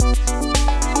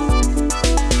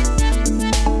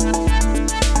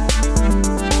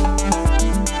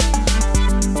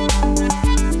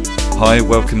Hi,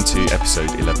 welcome to episode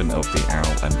 11 of the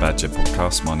Owl and Badger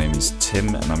podcast. My name is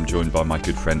Tim and I'm joined by my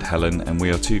good friend Helen, and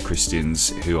we are two Christians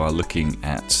who are looking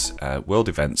at world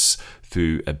events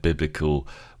through a biblical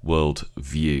world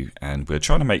view, and we're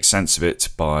trying to make sense of it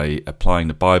by applying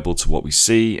the Bible to what we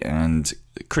see and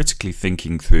critically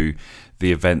thinking through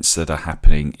the events that are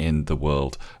happening in the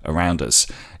world around us.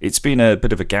 It's been a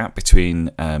bit of a gap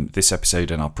between this episode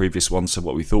and our previous one, so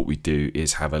what we thought we'd do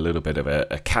is have a little bit of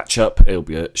a catch-up. It'll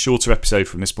be a shorter episode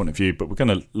from this point of view, but we're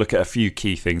going to look at a few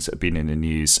key things that have been in the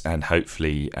news and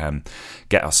hopefully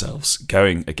get ourselves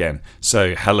going again.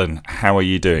 So, Helen, how are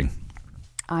you doing?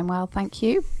 I'm well, thank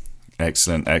you.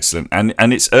 Excellent.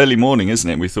 And it's early morning, isn't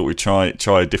it? We thought we'd try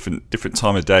a different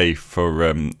time of day for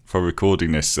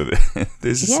recording this. So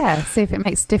see if it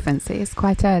makes a difference. It is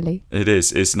quite early. It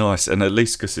is. It's nice, and at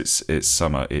least because it's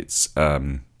summer, it's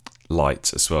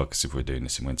light as well. Because if we're doing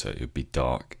this in winter, it would be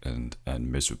dark and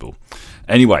miserable.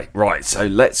 Anyway, right. So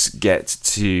let's get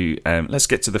to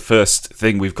the first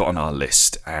thing we've got on our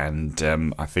list, and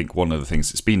I think one of the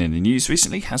things that's been in the news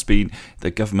recently has been the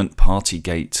government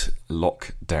Partygate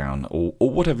lockdown, or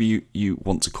whatever you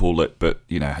want to call it. But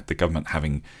you know, the government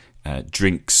having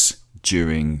drinks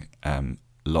during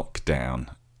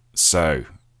lockdown. So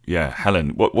yeah,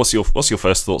 Helen, what's your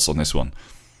first thoughts on this one?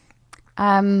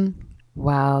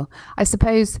 Well, I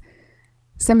suppose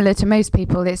similar to most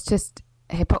people, it's just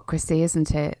hypocrisy,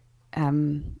 isn't it?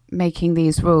 Making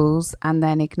these rules and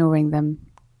then ignoring them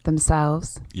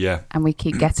themselves. Yeah. And we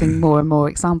keep getting more and more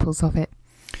examples of it.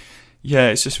 Yeah,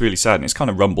 it's just really sad, and it's kind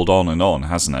of rumbled on,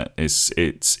 hasn't it?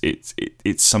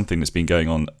 It's something that's been going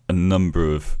on a number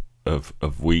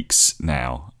of weeks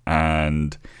now,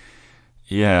 and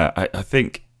yeah, I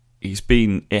think it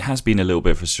has been a little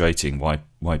bit frustrating why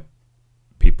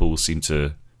people seem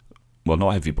to, well,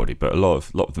 not everybody, but a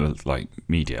lot of the like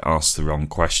media ask the wrong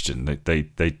question.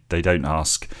 They don't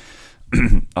ask,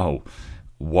 oh,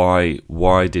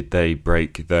 why did they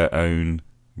break their own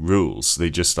rules? They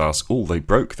just ask, oh, they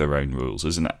broke their own rules.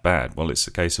 Isn't that bad? Well, it's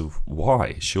a case of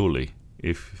why. Surely,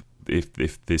 if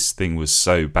this thing was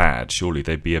so bad, surely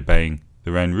they'd be obeying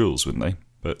their own rules, wouldn't they?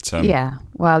 But yeah,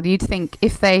 well, you'd think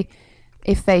if they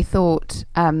thought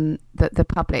that the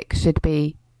public should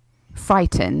be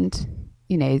frightened,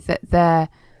 you know, that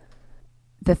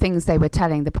the things they were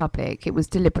telling the public, it was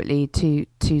deliberately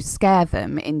to scare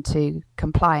them into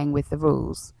complying with the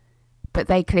rules. But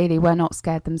they clearly were not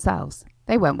scared themselves.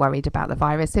 They weren't worried about the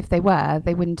virus. If they were,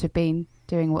 they wouldn't have been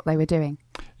doing what they were doing.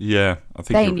 Yeah, I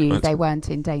think they knew they weren't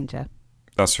in danger.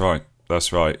 That's right.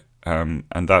 And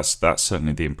that's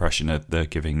certainly the impression that they're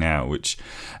giving now, which,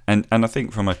 and I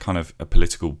think from a kind of a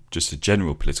political, just a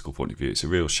general political point of view, it's a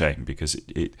real shame because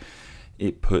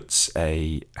it puts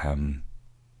a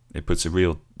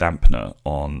real dampener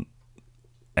on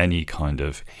any kind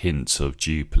of hint of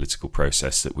due political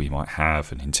process that we might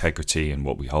have, and integrity, and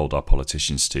what we hold our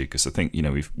politicians to. Because I think, you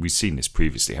know, we've seen this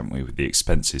previously, haven't we, with the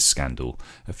expenses scandal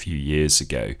a few years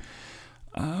ago.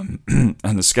 And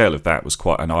the scale of that was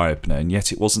quite an eye-opener, and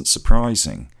yet it wasn't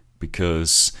surprising,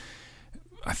 because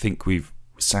I think we've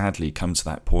sadly come to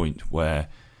that point where,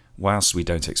 whilst we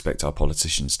don't expect our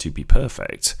politicians to be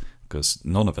perfect, because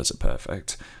none of us are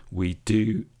perfect, we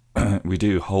do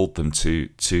hold them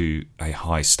to a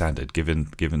high standard,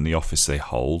 given the office they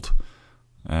hold,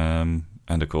 and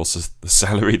of course the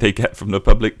salary they get from the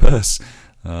public purse.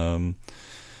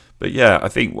 But yeah, I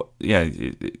think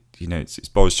it's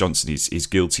Boris Johnson. He's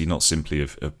guilty not simply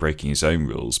of breaking his own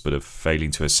rules, but of failing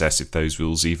to assess if those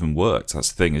rules even worked.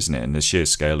 That's the thing, isn't it? And the sheer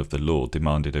scale of the law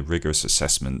demanded a rigorous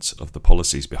assessment of the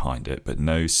policies behind it, but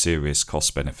no serious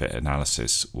cost-benefit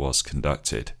analysis was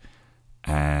conducted.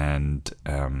 And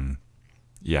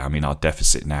our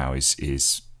deficit now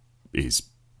is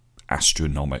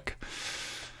astronomical,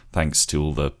 thanks to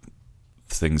all the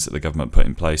things that the government put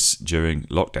in place during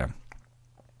lockdown.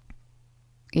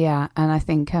 Yeah, and I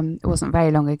think it wasn't very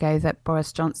long ago that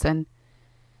Boris Johnson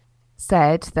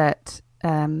said that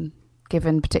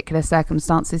given particular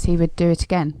circumstances, he would do it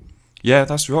again. Yeah,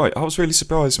 that's right. I was really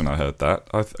surprised when I heard that,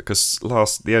 because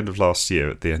the end of last year,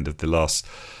 at the end of the last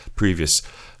previous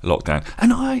lockdown,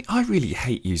 and I really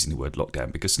hate using the word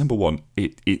lockdown, because number one,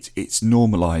 it's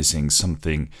normalising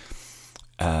something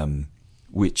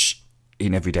which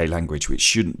in everyday language which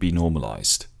shouldn't be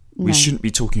normalised. No. We shouldn't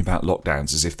be talking about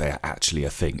lockdowns as if they are actually a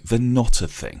thing. They're not a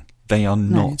thing. They are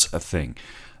not a thing.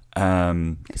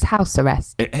 It's house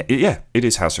arrest. It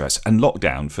is house arrest. And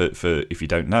lockdown, for if you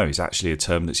don't know, is actually a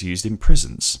term that's used in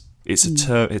prisons. It's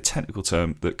a technical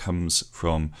term that comes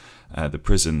from the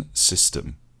prison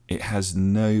system It has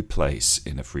no place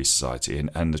in a free society.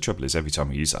 And the trouble is, every time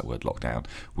we use that word lockdown,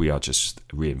 we are just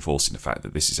reinforcing the fact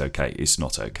that this is okay. It's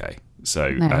not okay.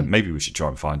 So No. maybe we should try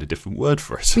and find a different word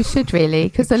for it. We should really,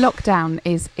 because the lockdown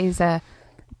is a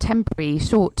temporary,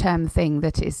 short-term thing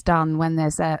that is done when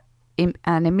there's an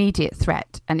immediate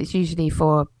threat, and it's usually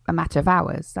for a matter of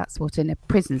hours. That's what in a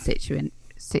prison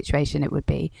situation it would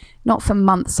be, not for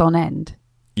months on end.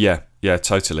 Yeah,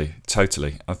 totally. I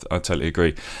totally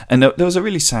agree. And there was a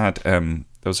really sad,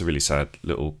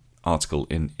 little article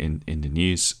in the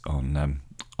news on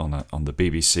the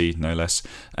BBC, no less,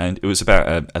 and it was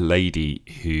about a lady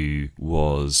who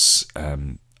was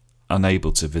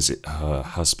unable to visit her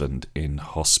husband in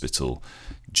hospital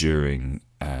during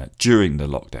the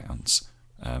lockdowns,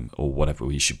 or whatever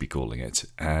we should be calling it,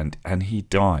 and he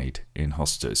died in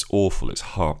hospital. It's awful. It's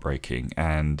heartbreaking,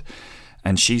 and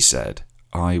she said,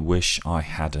 "I wish I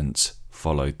hadn't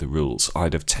followed the rules.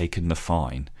 I'd have taken the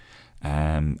fine."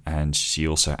 And she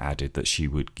also added that she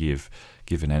would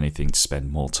given anything to spend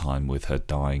more time with her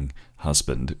dying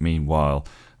husband. Meanwhile,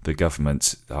 the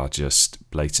government are just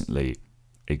blatantly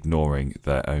ignoring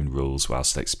their own rules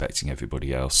whilst expecting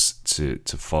everybody else to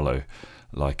follow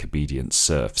like obedient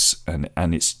serfs.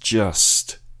 And it's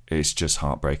just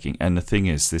heartbreaking. And the thing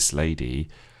is, this lady,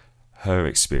 her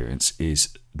experience is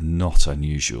not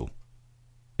unusual.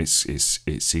 It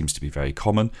seems to be very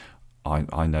common.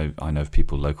 I know of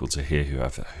people local to here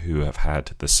who have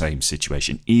had the same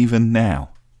situation, even now,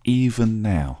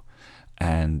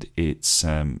 and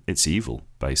it's evil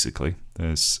basically.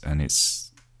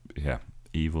 It's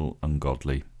evil,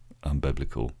 ungodly,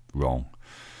 unbiblical, wrong.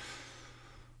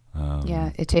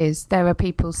 It is. There are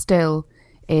people still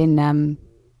in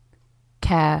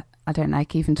care. I don't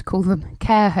like even to call them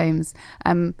care homes.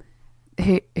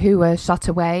 Who are shut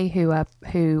away, who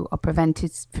are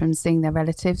prevented from seeing their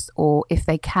relatives, or if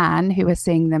they can, who are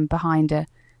seeing them behind a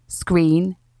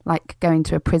screen, like going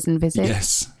to a prison visit.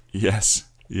 Yes,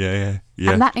 yeah.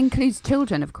 And that includes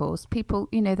children, of course. People,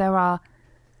 there are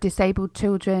disabled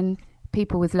children,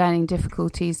 people with learning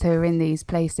difficulties who are in these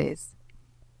places,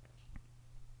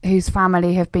 whose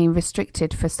family have been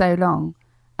restricted for so long,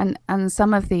 and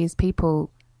some of these people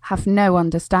have no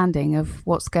understanding of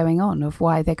what's going on, of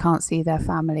why they can't see their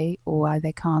family or why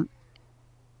they can't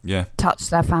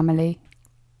touch their family.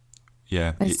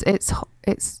 Yeah. It's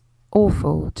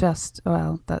awful.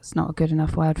 That's not a good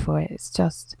enough word for it. It's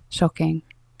just shocking.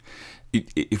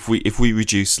 If we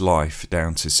reduce life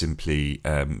down to simply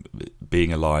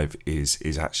being alive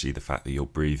is actually the fact that you're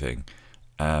breathing,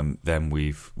 then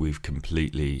we've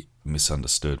completely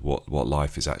misunderstood what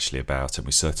life is actually about, and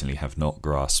we certainly have not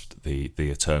grasped the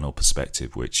eternal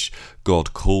perspective which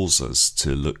God calls us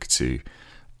to look to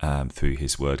through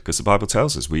His Word, because the Bible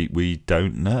tells us we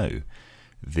don't know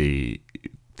the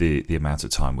amount of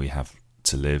time we have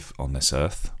to live on this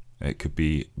earth. It could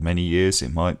be many years,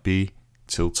 it might be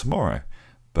till tomorrow,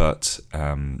 but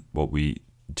what we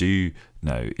do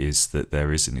know is that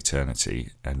there is an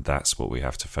eternity, and that's what we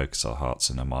have to focus our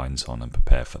hearts and our minds on and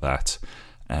prepare for that.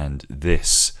 And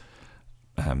this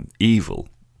evil,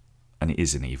 and it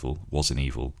is an evil, was an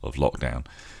evil of lockdown,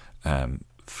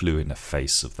 flew in the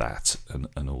face of that,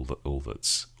 and all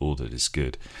that is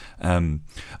good. And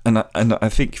I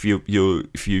think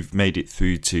if you've made it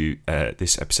through to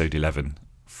this episode 11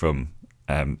 from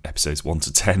episodes 1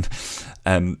 to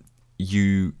 10,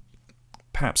 you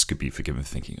perhaps could be forgiven for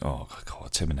thinking, "Oh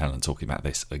God, Tim and Helen talking about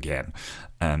this again."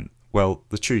 Well,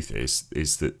 the truth is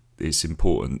that it's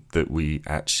important that we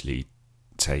actually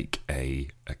take a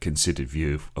considered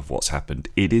view of what's happened.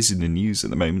 It is in the news at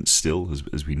the moment still,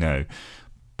 as we know,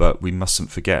 but we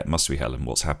mustn't forget, must we, Helen,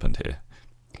 what's happened here?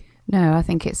 No, I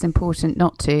think it's important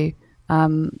not to.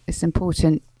 It's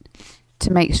important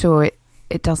to make sure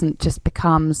it doesn't just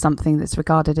become something that's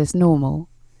regarded as normal.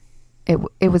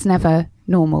 It was never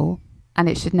normal, and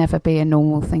it should never be a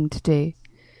normal thing to do.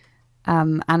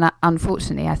 And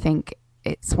unfortunately, I think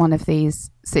it's one of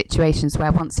these situations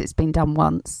where once it's been done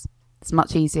once, it's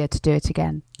much easier to do it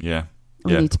again. Yeah.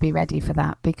 We need to be ready for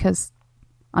that, because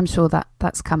I'm sure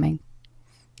that's coming.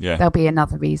 Yeah. There'll be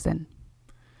another reason.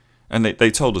 And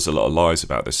they told us a lot of lies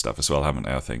about this stuff as well, haven't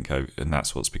they, I think? And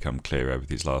that's what's become clear over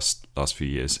these last few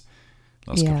years,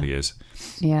 couple of years.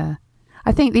 Yeah.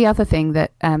 I think the other thing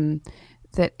that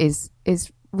that is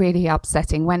really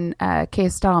upsetting, when Keir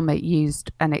Starmer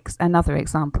used another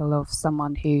example of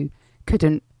someone who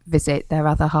couldn't visit their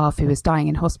other half who was dying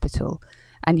in hospital,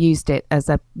 and used it as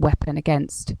a weapon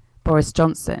against Boris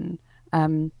Johnson.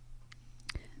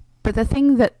 But the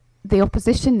thing that the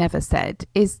opposition never said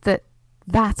is that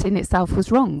in itself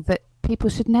was wrong, that people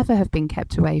should never have been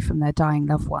kept away from their dying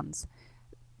loved ones.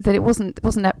 that it wasn't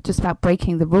just about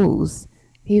breaking the rules.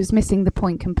 He was missing the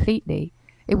point completely.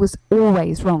 It was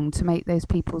always wrong to make those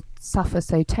people suffer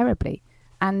so terribly.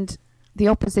 And the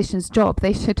opposition's job,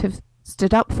 they should have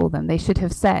stood up for them. They should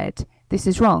have said, this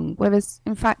is wrong. Whereas,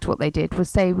 in fact, what they did was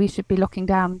say we should be locking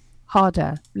down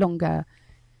harder, longer.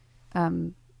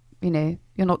 You're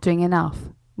not doing enough.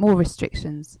 More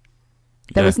restrictions.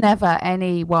 There was never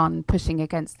anyone pushing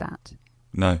against that.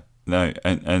 No,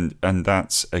 and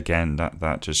that's again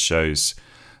that just shows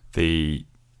the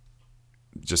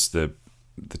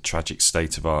tragic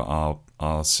state of our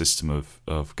system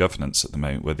of governance at the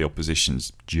moment, where the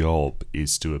opposition's job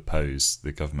is to oppose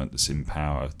the government that's in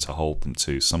power, to hold them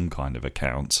to some kind of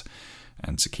account,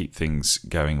 and to keep things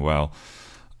going well.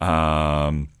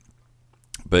 But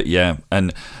yeah,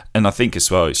 and I think as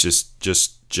well, it's just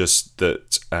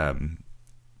that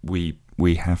we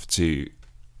have to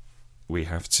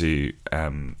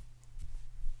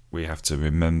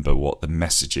remember what the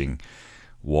messaging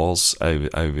was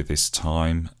over this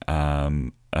time,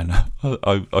 and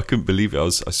I couldn't believe it. I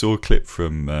saw a clip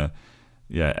from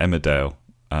Emmerdale,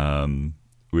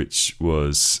 which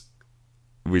was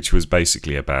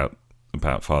basically about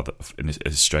father, a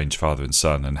estranged father and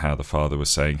son, and how the father was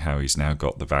saying how he's now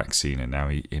got the vaccine and now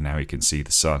he can see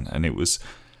the son, and it was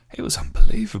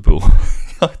unbelievable.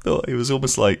 I thought it was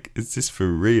almost like, is this for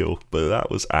real? But that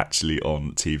was actually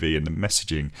on TV, and the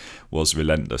messaging was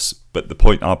relentless. But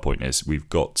our point is, we've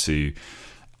got to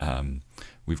think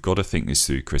this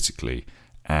through critically,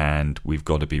 and we've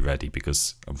got to be ready,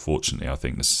 because unfortunately, I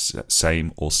think the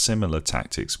same or similar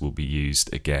tactics will be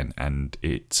used again, and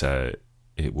it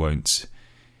won't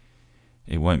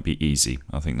be easy.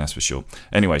 I think that's for sure.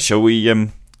 Anyway, shall we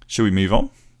move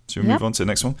on? Shall we move on to the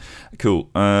next one? Cool.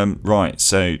 Right.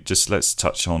 So just let's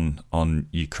touch on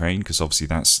Ukraine, because obviously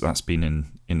that's been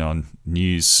in our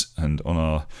news and on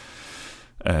our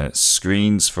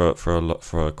screens for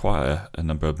quite a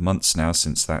number of months now,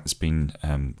 since that's been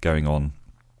going on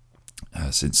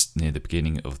since near the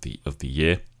beginning of the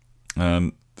year.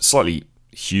 Slightly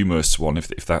humorous one,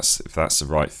 if that's the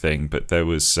right thing. But there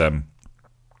was the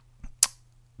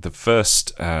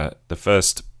first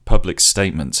public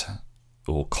statement,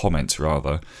 or comment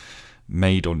rather,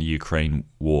 made on the Ukraine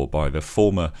war by the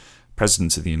former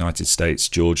President of the United States,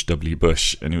 George W.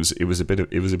 Bush, and it was a bit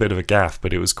of a gaffe,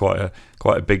 but it was quite a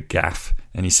big gaffe.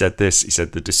 And he said this: he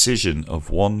said, "The decision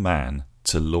of one man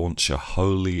to launch a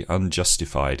wholly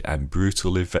unjustified and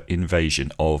brutal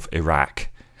invasion of Iraq,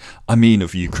 I mean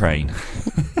of Ukraine."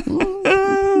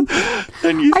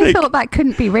 I thought that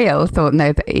couldn't be real. Thought,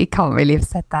 no, that he can't really have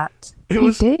said that.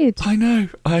 He did. I know.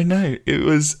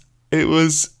 It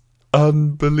was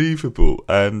unbelievable,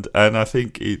 and I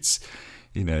think it's,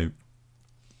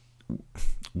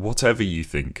 whatever you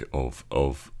think of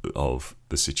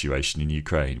the situation in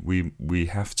Ukraine, we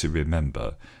have to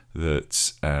remember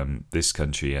that this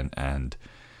country and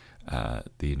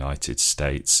the United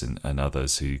States and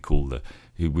others who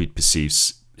we perceive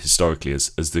historically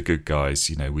as the good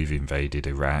guys, we've invaded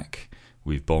Iraq,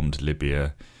 we've bombed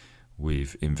Libya,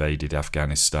 we've invaded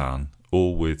Afghanistan,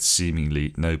 all with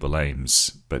seemingly noble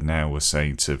aims. But now we're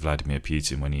saying to Vladimir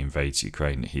Putin, when he invades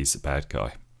Ukraine, that he's the bad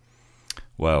guy.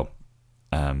 Well,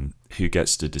 who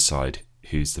gets to decide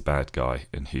who's the bad guy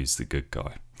and who's the good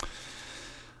guy?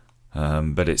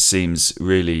 But it seems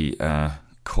really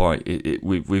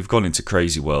we've gone into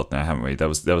crazy world now, haven't we? There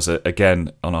was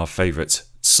again on our favourite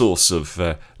source of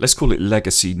let's call it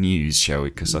legacy news, shall we?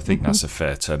 Because I think that's a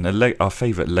fair term. Our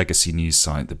favourite legacy news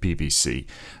site, the BBC,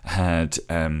 had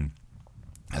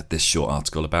this short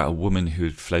article about a woman who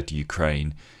had fled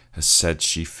Ukraine, has said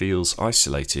she feels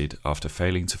isolated after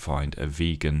failing to find a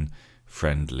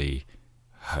vegan-friendly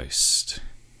host.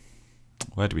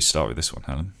 Where do we start with this one,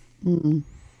 Helen?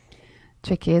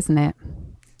 Tricky, isn't it?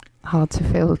 Hard to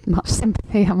feel much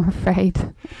sympathy, I'm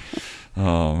afraid.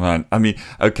 Oh man, I mean,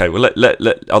 okay. Well,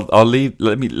 I'll leave.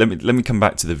 Let me come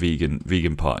back to the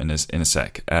vegan part in a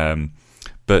sec.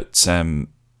 But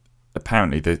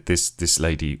apparently, this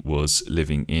lady was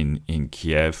living in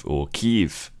Kiev, or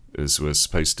Kyiv, as we're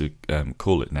supposed to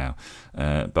call it now.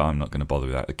 But I'm not going to bother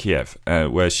with that. Kiev,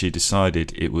 where she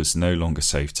decided it was no longer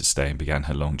safe to stay and began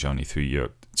her long journey through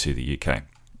Europe to the UK.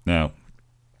 Now,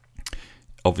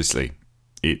 obviously,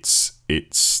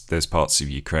 there's parts of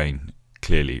Ukraine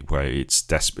clearly where it's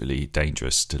desperately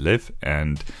dangerous to live,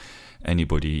 and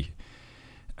anybody,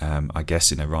 I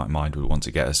guess, in their right mind would want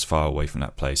to get as far away from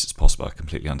that place as possible. I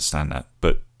completely understand that.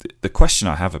 But the question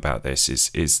I have about this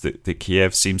is that the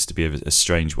Kiev seems to be a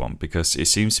strange one, because it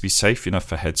seems to be safe enough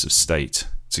for heads of state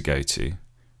to go to,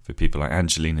 for people like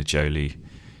Angelina Jolie,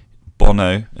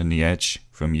 Bono and The Edge,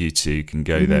 from U2 can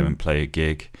go there and play a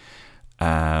gig.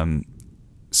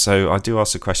 So I do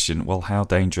ask the question, well, how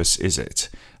dangerous is it?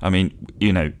 I mean,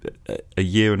 a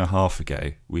year and a half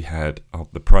ago, we had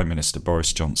the Prime Minister,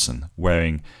 Boris Johnson,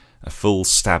 wearing a full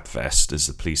stab vest, as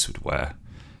the police would wear,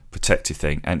 protective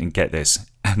thing, and get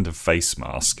this, and a face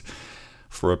mask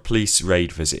for a police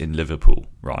raid visit in Liverpool,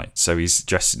 right? So he's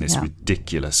dressed in this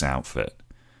ridiculous outfit.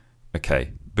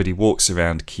 Okay, but he walks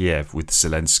around Kiev with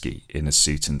Zelensky in a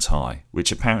suit and tie,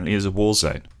 which apparently is a war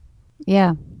zone.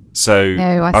 Yeah. So,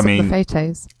 no, I saw the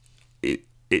photos.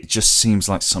 It just seems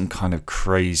like some kind of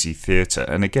crazy theatre.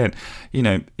 And again,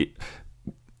 you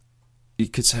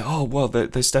could say, oh, well,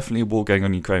 there's definitely a war going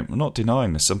on in Ukraine. We're not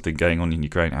denying there's something going on in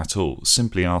Ukraine at all.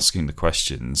 Simply asking the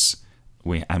questions,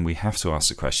 we have to ask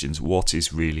the questions, what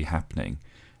is really happening?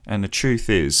 And the truth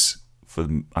is,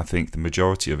 I think the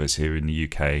majority of us here in the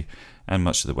UK and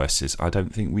much of the West is, I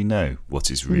don't think we know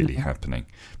what is really happening.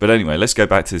 But anyway, let's go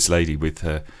back to this lady with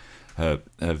her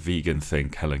vegan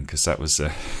thing, Helen, because that was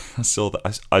I saw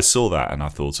that and I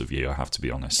thought of you. I have to be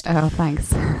honest. Oh,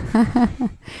 thanks.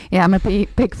 Yeah, I'm a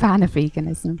big fan of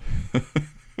veganism.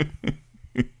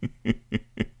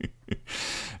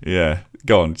 Yeah,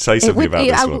 go on, say something about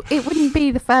this one. It wouldn't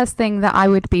be the first thing that I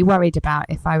would be worried about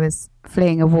if I was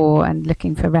fleeing a war and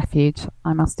looking for refuge,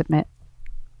 I must admit.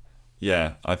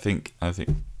 Yeah, I think that's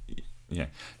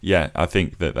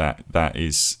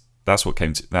what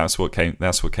came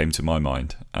to my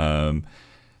mind.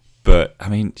 But I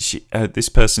mean, this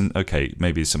person, okay,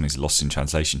 maybe something's lost in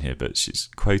translation here, but she's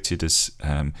quoted as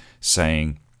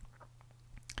saying,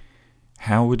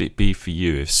 "How would it be for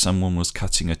you if someone was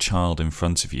cutting a child in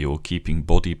front of you or keeping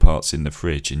body parts in the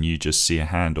fridge and you just see a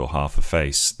hand or half a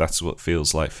face? That's what it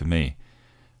feels like for me."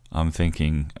 I'm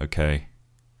thinking, okay.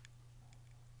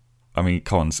 I mean,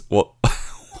 Cons, what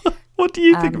do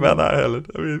you think about that, Helen?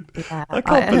 I mean, I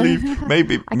can't believe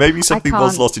maybe something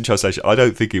was lost in translation. I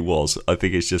don't think it was. I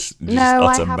think it's just utter madness. No,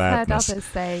 I have heard others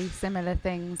say similar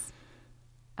things.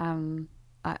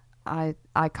 I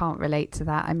can't relate to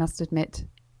that, I must admit.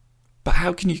 But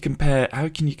how can you compare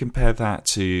that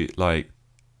to like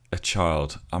a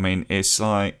child? I mean, it's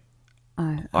like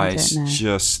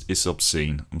it's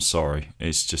obscene. I'm sorry,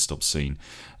 it's just obscene.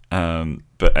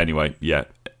 But anyway, yeah.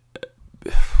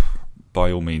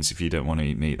 By all means, if you don't want to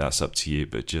eat meat, that's up to you.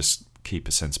 But just keep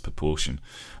a sense of proportion,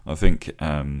 I think.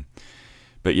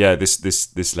 But yeah,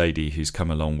 this lady who's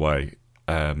come a long way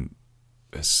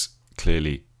has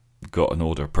clearly got an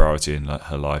order of priority in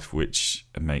her life, which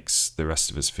makes the rest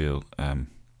of us feel a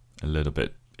little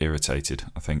bit irritated,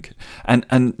 I think.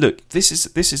 And look, this is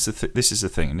the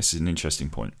thing, and this is an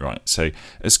interesting point, right? So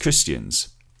as Christians,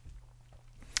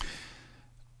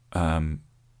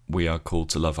 we are called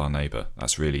to love our neighbour.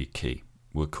 That's really key.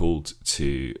 We're called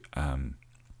to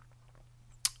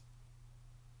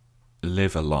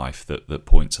live a life that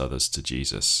points others to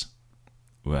Jesus.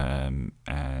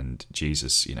 And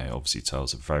Jesus, obviously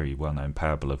tells a very well-known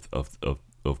parable of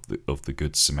the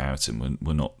Good Samaritan.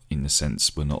 We're not, in the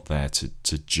sense, we're not there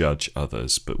to judge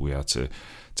others, but we are to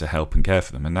help and care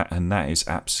for them. And that is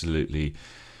absolutely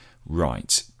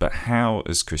right. But how,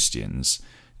 as Christians,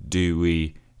 do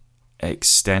we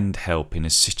extend help in a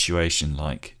situation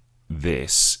like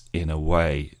this in a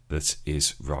way that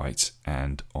is right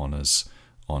and honours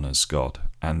God?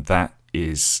 And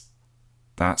that's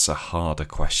a harder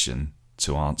question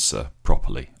to answer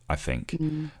properly, I think.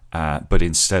 But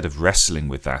instead of wrestling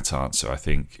with that answer, I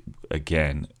think,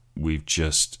 again, we've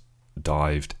just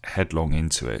dived headlong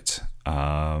into it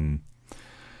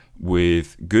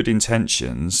with good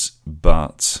intentions,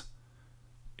 but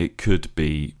it could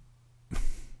be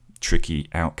tricky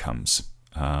outcomes.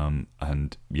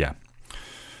 And yeah,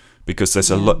 because there's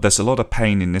a lot of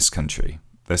pain in this country.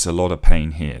 There's a lot of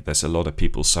pain here. There's a lot of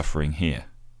people suffering here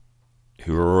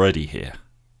who are already here.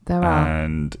 There are.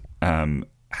 And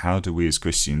how do we as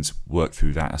Christians work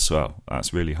through that as well?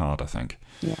 That's really hard, I think.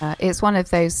 Yeah, it's one of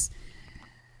those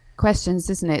questions,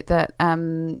 isn't it, that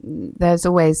there's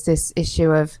always this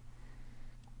issue of,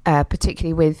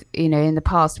 particularly with, in the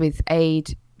past with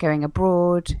aid going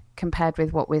abroad compared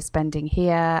with what we're spending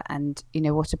here, and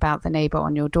what about the neighbour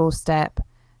on your doorstep,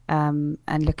 and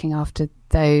looking after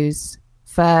those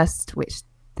first, which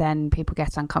then people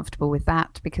get uncomfortable with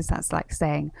that, because that's like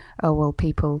saying, oh well,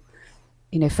 people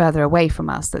further away from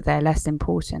us, that they're less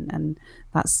important, and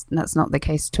that's not the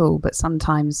case at all. But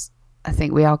sometimes I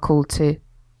think we are called to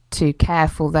care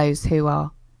for those who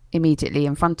are immediately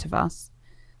in front of us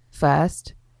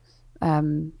first,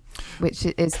 which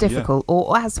is difficult,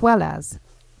 or as well as.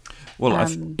 Well,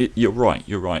 you're right,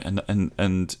 and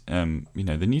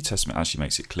the New Testament actually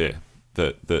makes it clear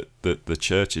that the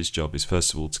church's job is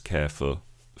first of all to care for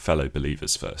fellow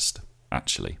believers first,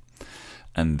 actually,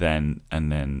 and then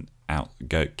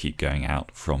keep going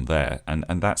out from there.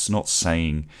 And that's not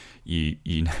saying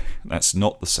that's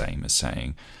not the same as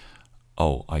saying,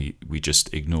 we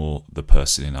just ignore the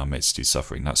person in our midst who's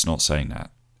suffering. That's not saying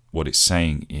that. What it's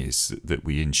saying is that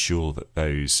we ensure that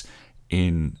those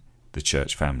in the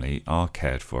church family are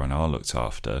cared for and are looked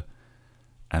after,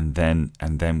 and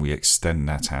then we extend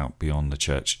that out beyond the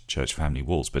church family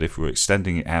walls. But if we're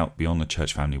extending it out beyond the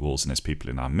church family walls and there's people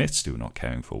in our midst who are not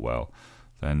caring for well,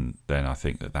 then I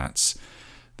think that's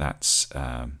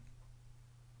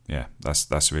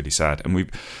really sad.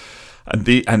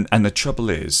 And the trouble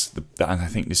is, and I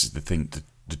think this is the thing,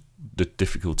 the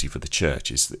difficulty for the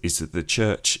church is that the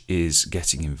church is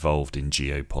getting involved in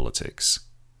geopolitics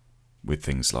with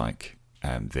things like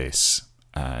this,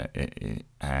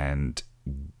 and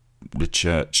the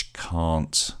church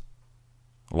can't.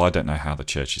 Well, I don't know how the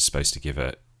church is supposed to give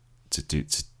it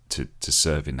to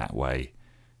serve in that way.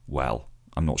 Well,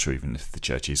 I'm not sure even if the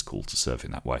church is called to serve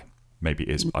in that way. Maybe it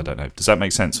is. I don't know. Does that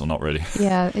make sense or not really?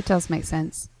 Yeah, it does make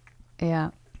sense.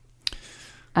 Yeah.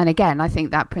 And again, I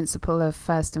think that principle of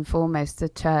first and foremost, the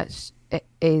church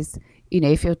is,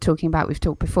 if you're talking about, we've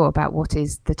talked before about what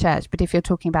is the church, but if you're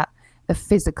talking about the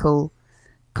physical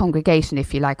congregation,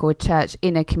 if you like, or a church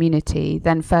in a community,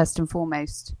 then first and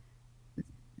foremost,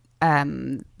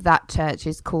 that church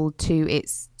is called to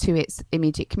its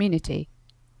immediate community.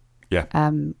 Yeah.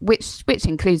 Which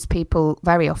includes people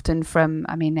very often from,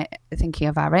 thinking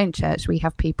of our own church, we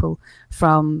have people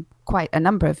from quite a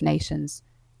number of nations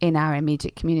in our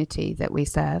immediate community that we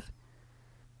serve.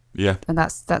 Yeah. And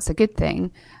that's a good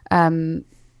thing.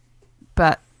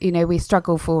 But, we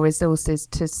struggle for resources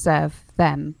to serve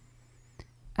them.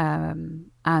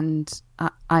 And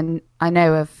I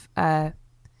know of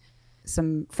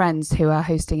some friends who are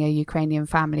hosting a Ukrainian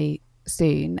family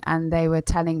soon, and they were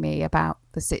telling me about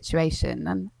the situation,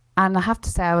 and I have to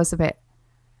say I was a bit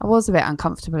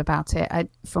uncomfortable about it.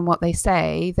 From what they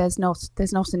say, there's not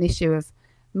an issue of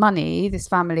money. This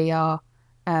family are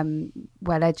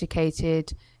well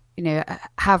educated,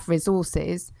 have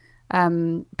resources,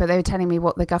 but they were telling me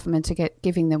what the government are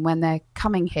giving them when they're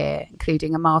coming here,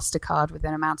 including a MasterCard with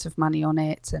an amount of money on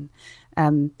it, and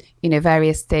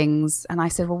various things. And I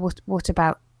said, well, what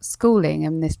about schooling?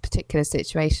 In this particular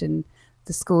situation,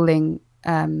 the schooling,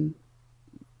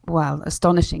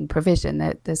 astonishing provision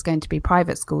that there's going to be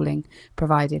private schooling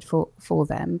provided for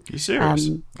them. Are you serious?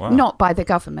 Wow. Not by the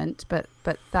government, but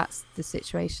that's the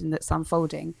situation that's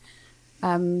unfolding.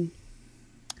 And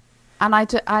I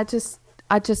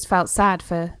just felt sad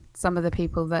for some of the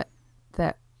people that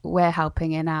we're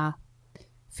helping in our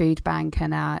food bank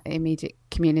and our immediate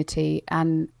community,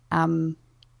 and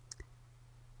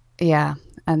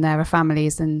and there are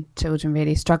families and children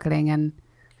really struggling, and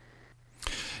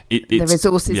the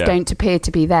resources don't appear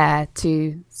to be there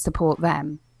to support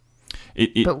them.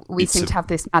 But we seem to have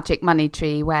this magic money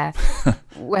tree where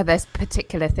there's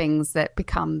particular things that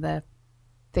become the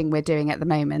thing we're doing at the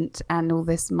moment, and all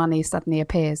this money suddenly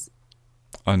appears.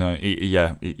 I know.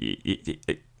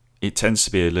 It tends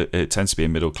to be a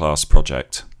middle class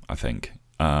project, I think,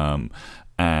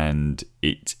 and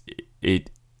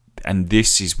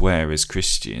this is where, as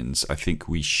Christians, I think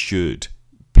we should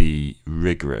be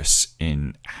rigorous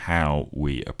in how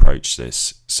we approach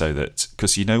this, so that,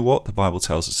 because you know what, the Bible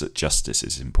tells us that justice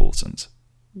is important,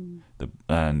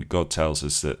 and God tells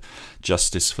us that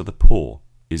justice for the poor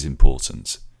is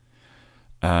important.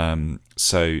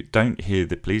 So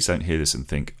please don't hear this and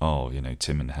think,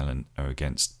 Tim and Helen are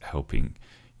against helping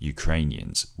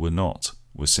Ukrainians. We're not.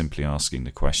 We're simply asking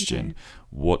the question,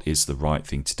 what is the right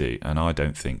thing to do? And I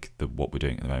don't think that what we're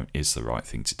doing at the moment is the right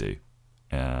thing to do.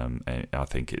 I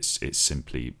think it's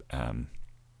simply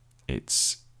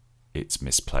it's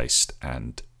misplaced,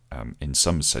 and in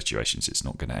some situations it's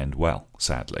not going to end well,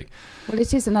 sadly. Well,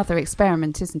 it is another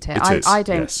experiment, isn't it? I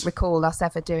don't recall us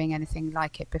ever doing anything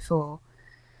like it before.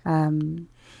 And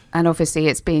obviously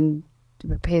it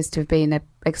appears to have been an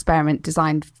experiment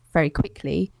designed very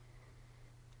quickly.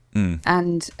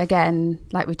 And again,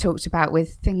 like we talked about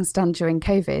with things done during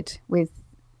COVID, with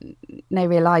no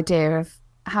real idea of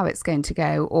how it's going to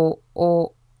go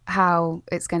or how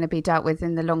it's going to be dealt with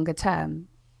in the longer term.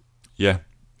 Yeah.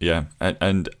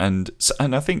 And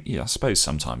I think, I suppose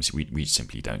sometimes we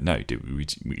simply don't know, do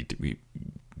we?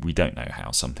 We don't know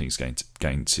how something's going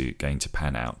to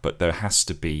pan out, but there has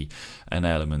to be an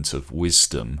element of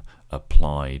wisdom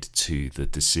applied to the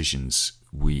decisions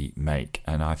we make.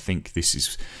 And I think this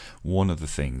is one of the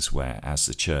things where, as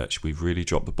the church, we've really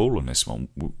dropped the ball on this one.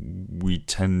 We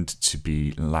tend to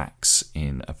be lax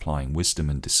in applying wisdom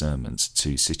and discernment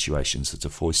to situations that are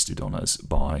foisted on us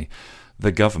by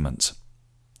the government.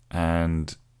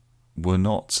 And we're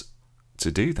not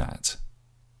to do that.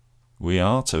 We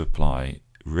are to apply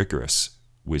rigorous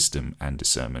wisdom and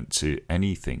discernment to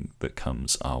anything that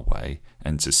comes our way,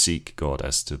 and to seek God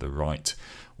as to the right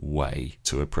way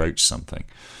to approach something.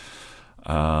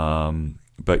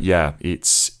 But yeah, it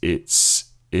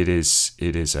is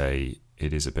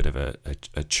a bit of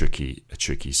a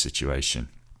tricky situation.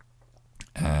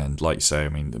 And like you say, I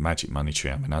mean, the magic money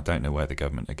tree, I mean, I don't know where the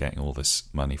government are getting all this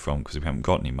money from, because we haven't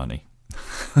got any money.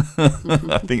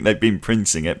 I think they've been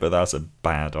printing it, but that's a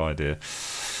bad idea.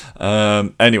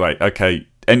 Anyway, okay.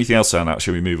 Anything else on that?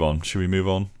 Should we move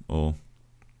on? Or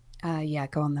yeah,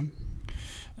 go on then.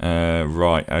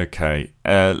 Right, okay.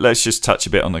 Let's just touch a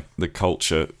bit on the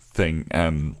culture thing.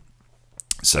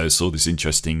 So I saw this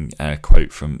interesting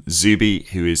quote from Zuby,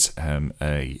 who is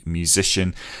a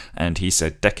musician, and he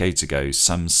said, decades ago,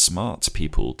 some smart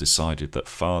people decided that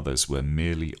fathers were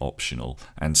merely optional,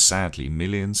 and sadly,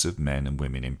 millions of men and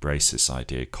women embrace this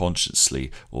idea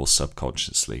consciously or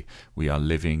subconsciously. We are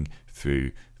living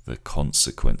through the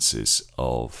consequences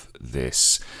of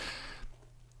this.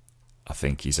 I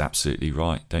think he's absolutely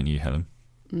right, don't you, Helen?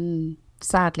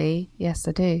 Sadly, yes,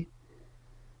 I do.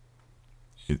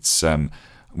 It's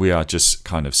we are just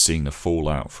kind of seeing the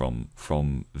fallout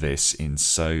from this in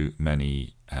so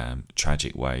many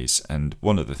tragic ways, and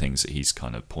one of the things that he's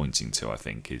kind of pointing to, I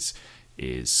think,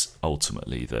 is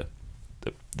ultimately the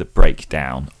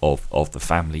breakdown of the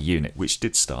family unit, which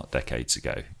did start decades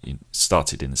ago. It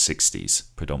started in the 60s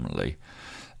predominantly,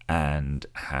 and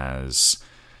has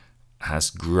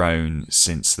grown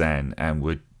since then, and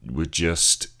we're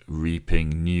just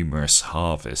reaping numerous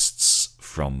harvests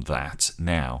from that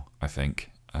now, I think,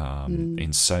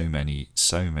 in so many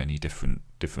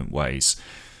different ways,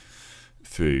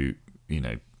 through,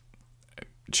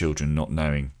 children not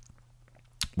knowing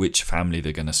which family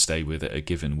they're going to stay with at a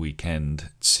given weekend,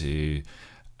 to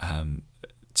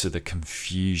the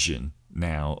confusion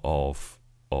now of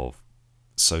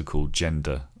so-called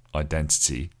gender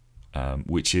identity,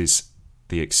 which is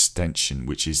the extension,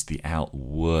 which is the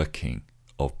outworking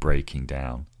of breaking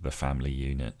down the family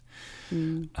unit.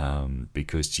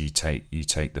 Because you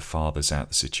take the fathers out of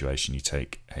the situation, you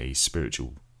take a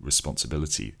spiritual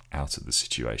responsibility out of the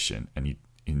situation, and you,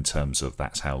 in terms of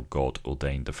that's how God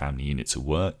ordained the family unit to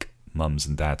work, mums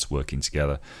and dads working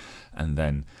together, and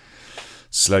then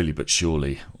slowly but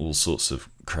surely all sorts of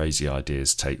crazy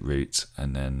ideas take root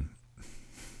and then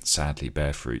sadly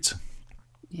bear fruit.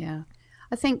 Yeah,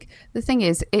 I think the thing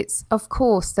is, it's, of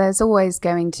course, there's always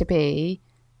going to be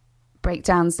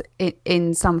breakdowns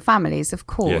in some families. Of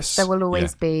course, yes, there will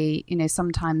always be,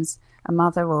 sometimes a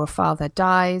mother or a father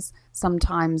dies.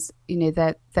 Sometimes,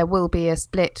 there will be a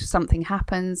split, something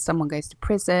happens, someone goes to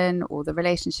prison, or the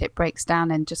relationship breaks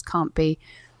down and just can't be,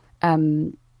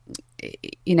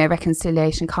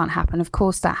 reconciliation can't happen. Of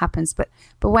course that happens. But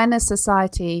when a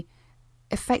society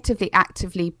effectively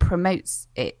actively promotes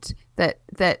it,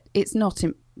 that it's not,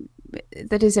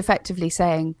 that is effectively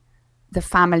saying the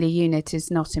family unit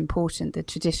is not important, the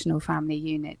traditional family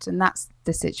unit. And that's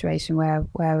the situation where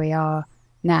we are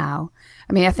now.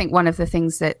 I mean, I think one of the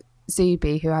things that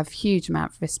Zuby, who I have huge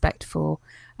amount of respect for,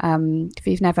 if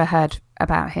you've never heard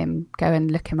about him, go and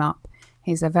look him up.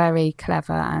 He's a very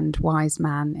clever and wise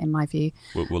man, in my view.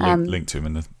 We'll link to him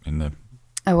in the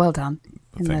oh, well done.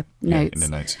 In the notes. In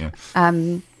the notes, yeah.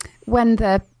 When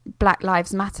the Black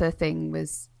Lives Matter thing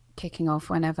was kicking off,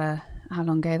 how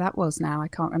long ago that was now, I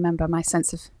can't remember. My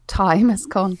sense of time has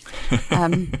gone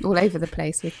all over the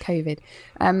place with COVID.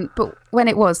 But when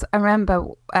it was, I remember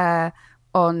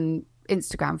on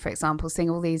Instagram, for example, seeing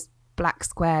all these black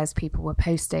squares people were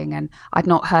posting, and I'd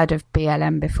not heard of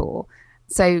BLM before.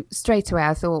 So straight away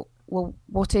I thought, well,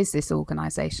 what is this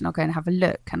organisation? I'll go and have a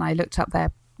look. And I looked up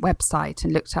their website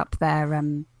and looked up their, I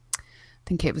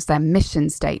think it was their mission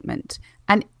statement.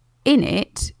 And in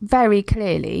it, very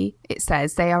clearly, it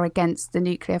says they are against the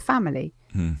nuclear family.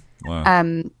 Wow.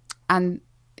 And,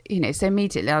 so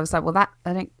immediately I was like, well,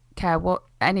 I don't care what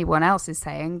anyone else is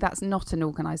saying. That's not an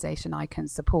organisation I can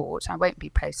support. I won't be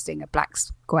posting a black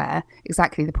square,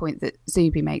 exactly the point that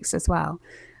Zuby makes as well.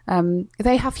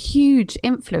 They have huge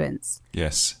influence.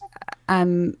 Yes.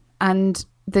 And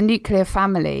the nuclear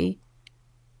family,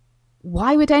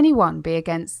 why would anyone be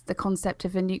against the concept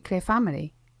of a nuclear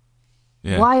family?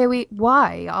 Yeah.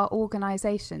 Why are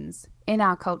organisations in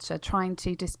our culture trying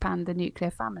to disband the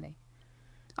nuclear family?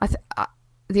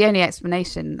 the only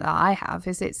explanation that I have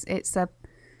is it's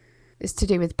to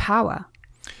do with power,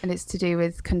 and it's to do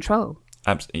with control.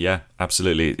 Yeah,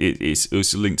 absolutely. It's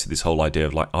also linked to this whole idea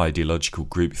of like ideological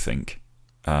groupthink.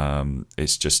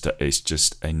 It's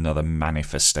just another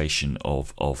manifestation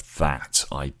of that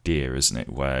idea, isn't it?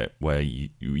 Where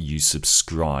you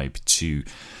subscribe to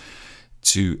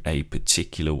a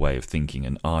particular way of thinking,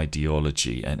 an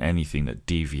ideology, and anything that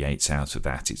deviates out of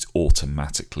that, it's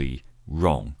automatically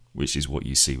wrong. Which is what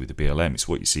you see with the BLM. It's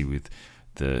what you see with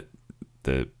the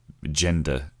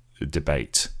gender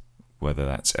debate, whether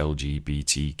that's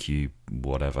LGBTQ,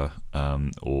 whatever,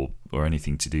 or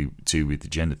anything to do with the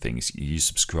gender things. You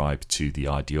subscribe to the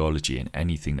ideology, and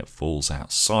anything that falls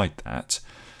outside that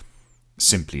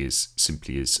simply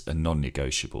is a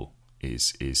non-negotiable,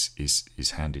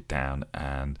 is handed down.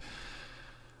 And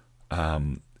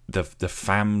the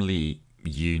family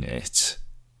unit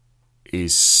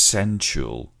is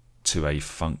central to a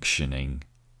functioning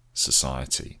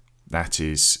society. That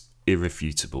is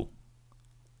irrefutable.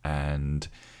 And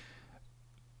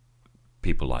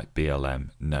people like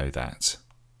BLM know that.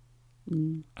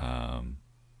 The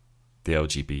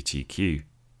LGBTQ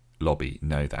lobby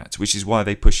know that, which is why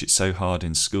they push it so hard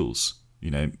in schools. You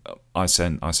know, I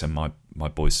send my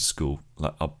boys to school.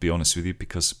 Like, I'll be honest with you,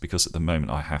 because at the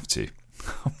moment I have to.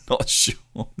 I'm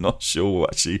not sure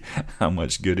actually how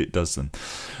much good it does them,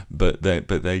 but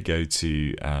they go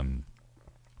to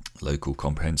local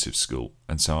comprehensive school,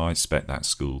 and so I expect that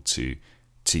school to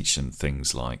teach them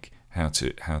things like how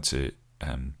to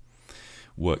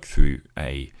work through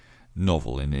a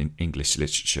novel in English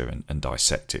literature and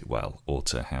dissect it well, or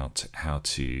to how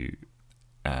to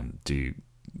do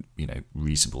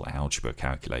reasonable algebra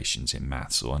calculations in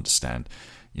maths, or understand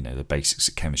the basics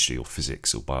of chemistry or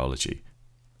physics or biology,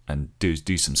 and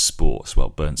do some sport as well,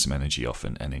 burn some energy off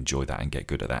and enjoy that and get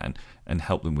good at that, and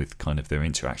help them with kind of their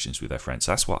interactions with their friends.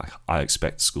 That's what I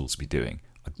expect schools to be doing.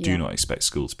 I do not expect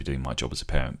schools to be doing my job as a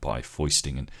parent by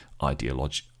foisting an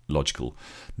ideological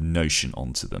notion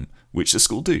onto them, which the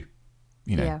school do.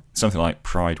 Something like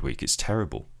Pride Week is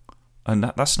terrible, and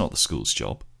that's not the school's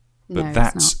job. But No,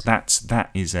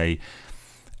 that is a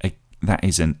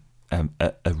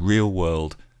real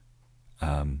world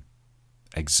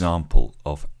example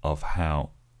of how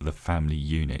the family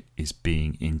unit is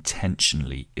being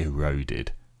intentionally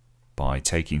eroded by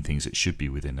taking things that should be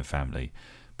within the family,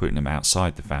 putting them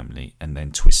outside the family, and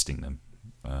then twisting them.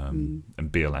 And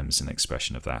BLM is an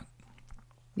expression of that.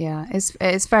 Yeah,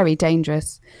 it's very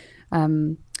dangerous,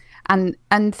 and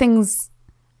things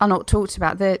are not talked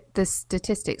about. The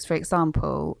statistics, for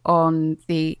example, on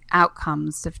the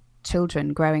outcomes of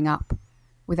children growing up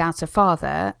without a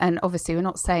father, and obviously we're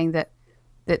not saying that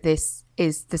this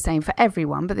is the same for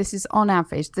everyone, but this is on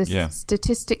average. The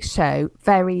statistics show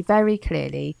very, very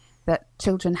clearly that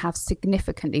children have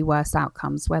significantly worse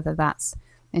outcomes, whether that's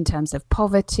in terms of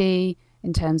poverty,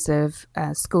 in terms of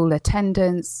school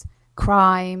attendance,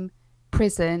 crime,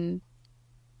 prison.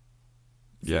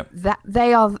 Yeah,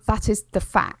 that is the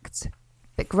fact,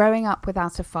 that growing up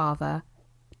without a father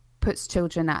puts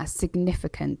children at a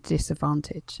significant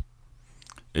disadvantage.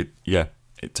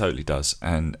 It totally does,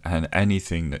 and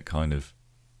anything that kind of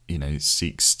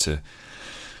seeks to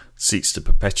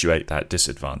perpetuate that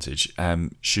disadvantage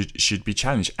should be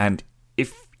challenged. And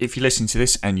if you're listening to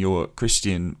this and you're a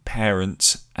Christian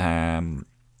parent,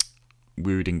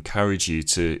 we would encourage you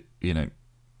to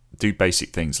do basic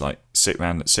things like sit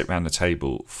around the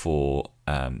table for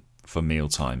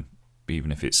mealtime,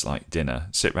 even if it's like dinner.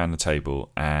 Sit around the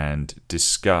table and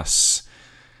discuss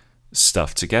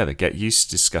stuff together. Get used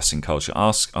to discussing culture.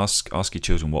 Ask your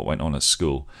children what went on at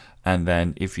school, and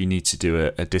then if you need to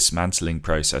do a dismantling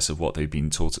process of what they've been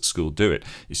taught at school, do it.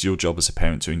 It's your job as a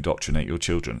parent to indoctrinate your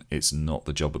children. It's not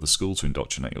the job of the school to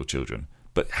indoctrinate your children.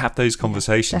 But have those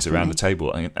conversations around the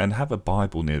table, and have a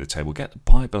Bible near the table. Get the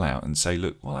Bible out and say,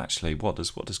 look, well, actually, what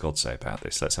does God say about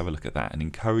this? Let's have a look at that, and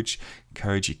encourage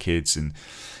your kids and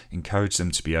encourage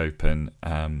them to be open.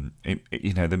 I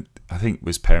think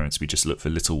as parents, we just look for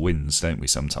little wins, don't we?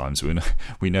 Sometimes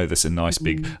we know there's a nice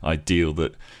big ideal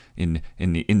that in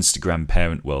the Instagram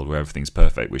parent world where everything's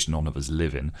perfect, which none of us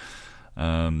live in.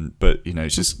 But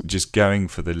just going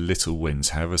for the little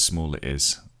wins, however small it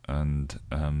is, and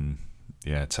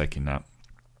taking that.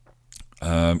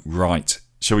 Right,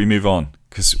 shall we move on?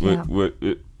 Because we're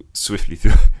swiftly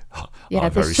through our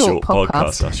very short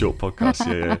podcast. Our short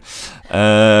podcast.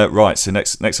 Right. So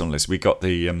next on the list, we got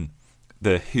the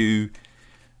WHO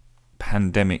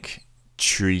pandemic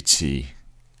treaty.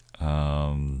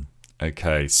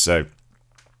 Okay, so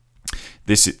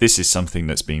this is something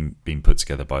that's been put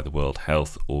together by the World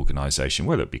Health Organization.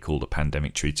 Whether it be called a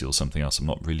pandemic treaty or something else, I'm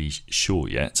not really sure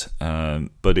yet.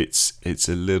 But it's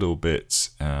a little bit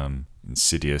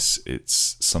insidious.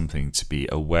 It's something to be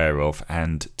aware of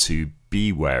and to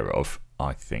beware of,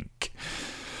 I think.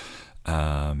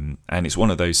 And it's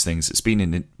one of those things that's been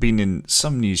in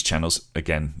some news channels.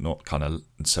 Again, not kind of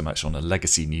so much on a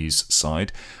legacy news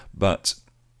side, but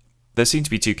there seem to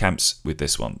be two camps with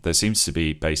this one. There seems to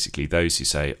be basically those who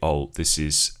say, "Oh, this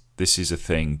is a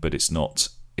thing, but it's not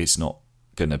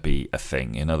going to be a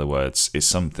thing." In other words,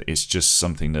 it's just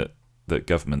something that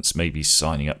governments may be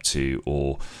signing up to,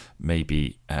 or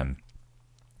maybe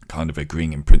kind of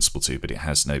agreeing in principle to, but it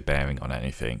has no bearing on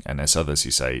anything. And there's others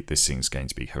who say this thing's going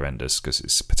to be horrendous because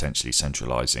it's potentially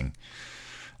centralising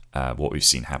what we've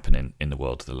seen happen in the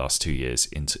world the last 2 years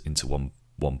into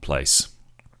one place.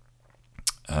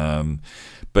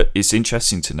 But it's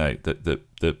interesting to note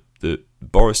that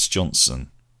Boris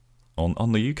Johnson,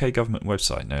 on the UK government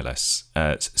website, no less,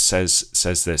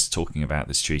 says this, talking about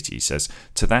this treaty. He says,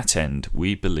 "To that end,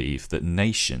 we believe that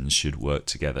nations should work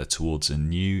together towards a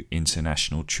new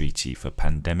international treaty for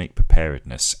pandemic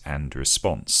preparedness and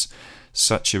response.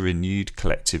 Such a renewed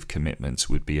collective commitment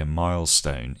would be a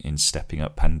milestone in stepping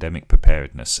up pandemic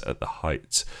preparedness at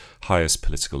the highest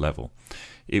political level.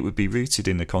 It would be rooted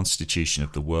in the constitution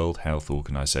of the World Health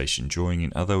Organization, drawing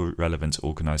in other relevant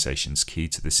organizations key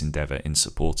to this endeavor in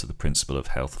support of the principle of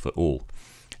health for all.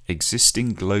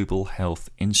 Existing global health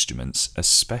instruments,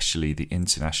 especially the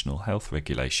international health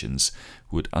regulations,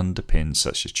 would underpin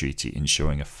such a treaty,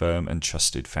 ensuring a firm and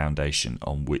trusted foundation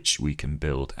on which we can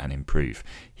build and improve."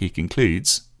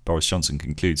 Boris Johnson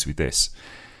concludes with this: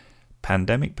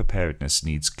 "Pandemic preparedness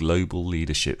needs global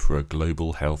leadership for a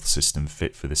global health system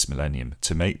fit for this millennium.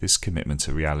 To make this commitment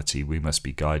a reality, we must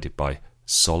be guided by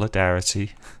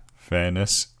solidarity,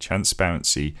 fairness,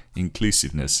 transparency,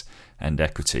 inclusiveness, and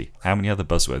equity." How many other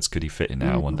buzzwords could he fit in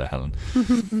there, I wonder, Helen?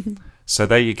 So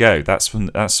there you go. That's from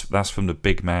the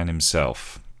big man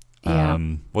himself. Yeah.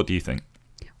 What do you think?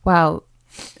 Well,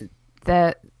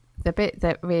 the bit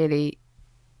that really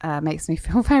makes me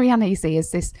feel very uneasy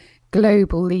is this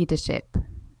global leadership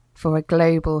for a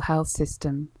global health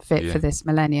system fit for this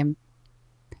millennium.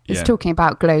 It's talking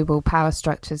about global power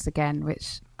structures again,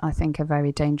 which I think are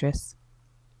very dangerous.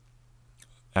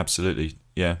 Absolutely.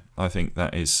 Yeah, I think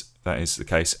that is the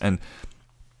case. And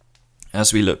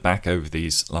as we look back over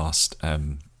these last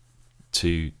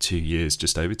 2 years,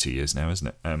 just over 2 years now, isn't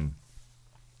it?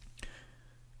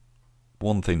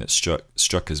 One thing that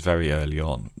struck us very early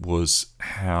on was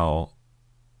how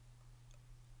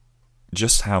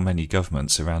many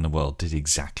governments around the world did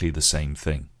exactly the same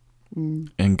thing.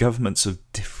 And governments of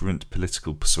different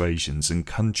political persuasions and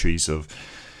countries of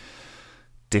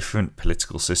different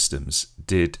political systems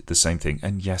did the same thing.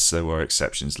 And yes, there were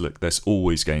exceptions. Look, there's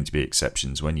always going to be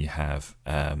exceptions when you have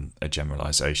a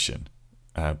generalisation,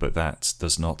 but that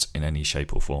does not in any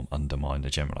shape or form undermine the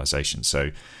generalisation.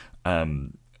 So,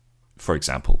 for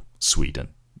example, Sweden,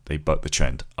 they bucked the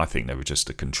trend. I think they were just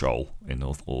a control in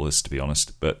all this, to be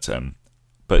honest. But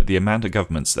the amount of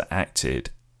governments that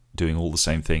acted doing all the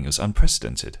same thing was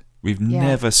unprecedented. We've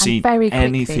never seen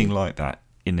anything like that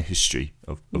in the history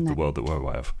of the world that we're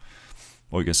aware of.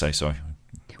 What were you going to say? Sorry.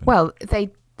 Well,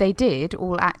 they did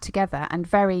all act together and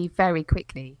very, very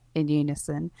quickly in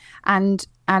unison. And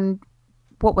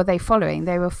what were they following?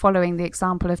 They were following the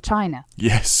example of China.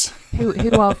 Yes.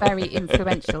 who are very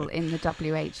influential in the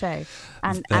WHO.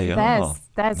 And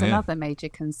there's another major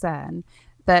concern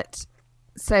that.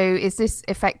 So is this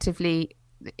effectively,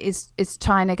 is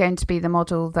China going to be the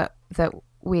model that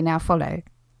we now follow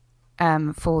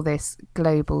for this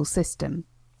global system?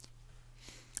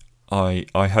 I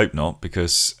hope not,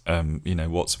 because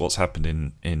what's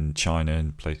happened in China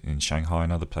and in Shanghai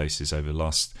and other places over the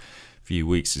last few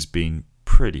weeks has been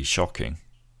pretty shocking,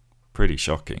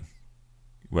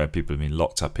 where people have been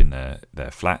locked up in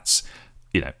their flats.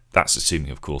 That's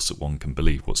assuming, of course, that one can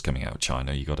believe what's coming out of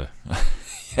China. You got to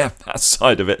that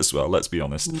side of it as well. Let's be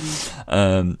honest.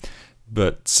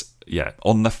 But yeah,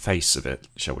 on the face of it,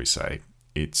 shall we say,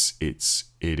 it is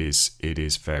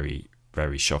very,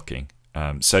 very shocking.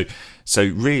 So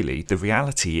really, the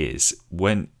reality is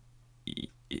when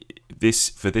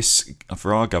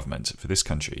for our government, for this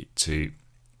country to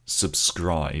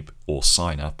subscribe or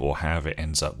sign up or however it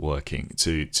ends up working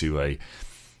to a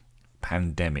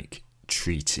pandemic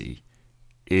treaty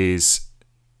is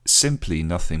simply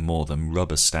nothing more than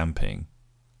rubber stamping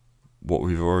what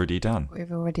we've already done.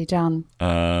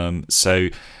 So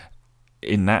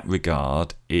in that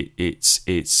regard,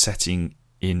 it's setting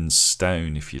in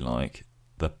stone, if you like,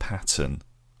 the pattern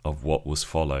of what was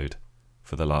followed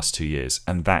for the last 2 years,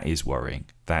 and that is worrying.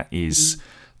 That is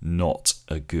not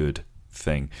a good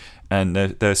thing. And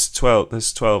there's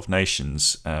 12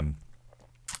 nations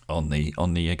on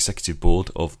the executive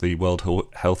board of the World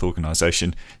Health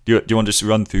Organization. Do you want to just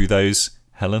run through those,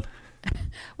 Helen?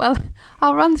 Well,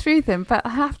 I'll run through them, but I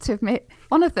have to admit,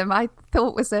 one of them I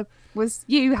thought was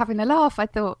you having a laugh. I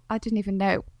thought, I didn't even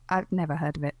know. I've never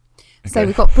heard of it. Okay. So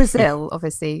we've got Brazil,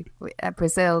 obviously.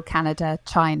 Brazil, Canada,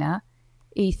 China,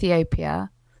 Ethiopia,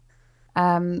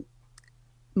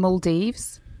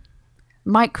 Maldives,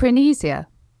 Micronesia.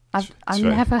 I've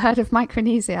never heard of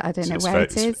Micronesia. I don't know where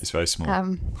it is. It's very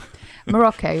small.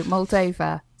 Morocco,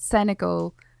 Moldova,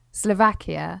 Senegal,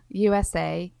 Slovakia,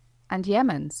 USA, and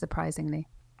Yemen, surprisingly.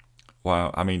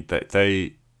 Wow. I mean,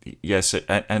 they yes.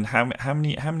 And how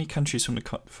many countries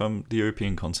from the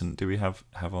European continent do we have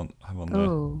on there?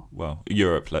 Well,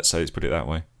 Europe. Let's say, let's put it that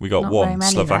way. We got one,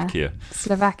 Slovakia.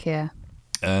 Slovakia.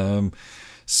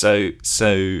 So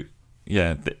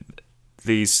yeah.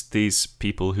 These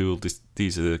people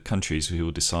these are the countries who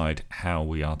will decide how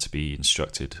we are to be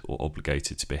instructed or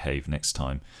obligated to behave next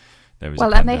time there is a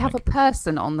pandemic. And they have a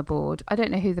person on the board. I don't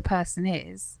know who the person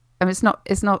is. I mean,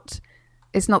 it's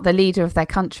not the leader of their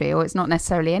country, or it's not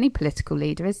necessarily any political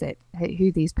leader, is it?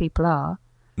 Who these people are,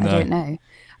 I don't know.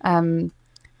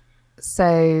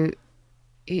 So,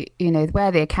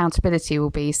 where the accountability will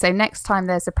be. So next time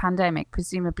there's a pandemic,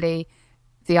 presumably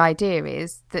the idea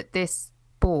is that this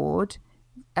board,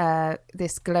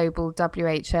 this global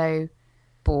WHO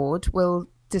board, will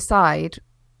decide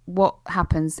what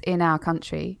happens in our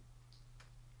country.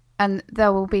 And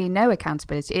there will be no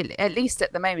accountability. At least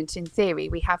at the moment, in theory,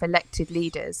 we have elected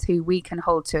leaders who we can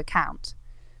hold to account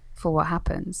for what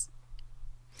happens.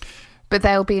 But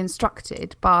they'll be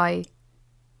instructed by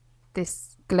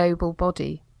this global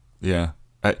body. Yeah.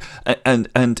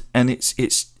 And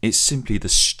it's simply the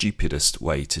stupidest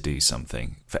way to do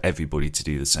something, for everybody to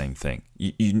do the same thing.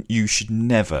 You should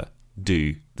never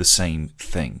do the same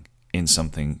thing in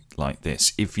something like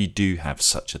this. If you do have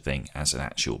such a thing as an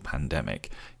actual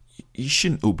pandemic, you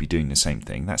shouldn't all be doing the same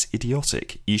thing. That's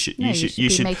idiotic. You should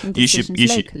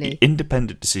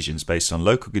independent decisions based on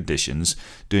local conditions,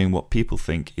 doing what people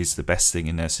think is the best thing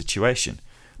in their situation.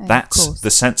 That's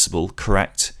the sensible,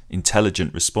 correct,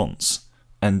 intelligent response.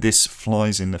 And this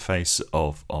flies in the face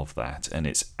of that, and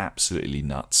it's absolutely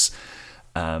nuts.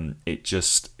 It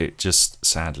just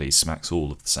sadly smacks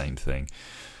all of the same thing.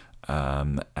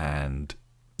 And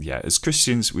yeah, as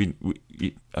Christians,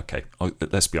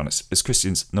 let's be honest. As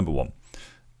Christians, number one,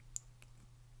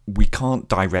 we can't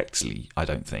directly, I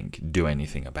don't think, do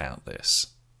anything about this,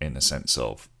 in the sense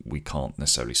of we can't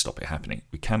necessarily stop it happening.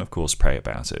 We can, of course, pray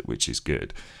about it, which is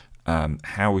good.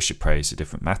 How we should pray is a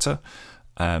different matter,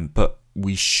 but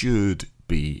we should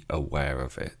be aware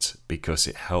of it, because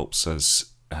it helps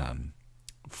us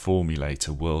formulate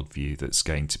a worldview that's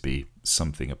going to be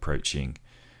something approaching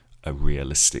a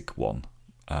realistic one,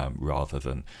 rather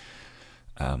than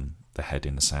the head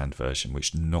in the sand version,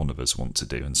 which none of us want to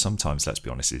do. And sometimes, let's be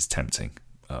honest, it's tempting,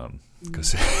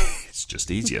 because it's just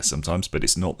easier sometimes, but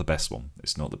it's not the best one.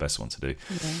 It's not the best one to do.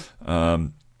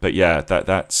 Okay. But yeah,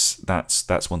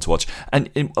 that's one to watch. And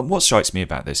what strikes me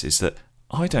about this is that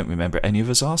I don't remember any of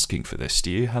us asking for this.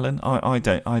 Do you, Helen? I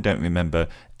don't remember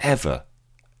ever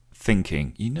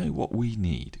thinking, you know what we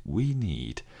need? We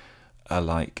need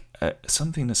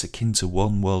something that's akin to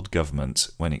one world government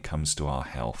when it comes to our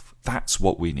health. That's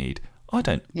what we need. I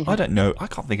don't know. I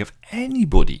can't think of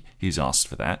anybody who's asked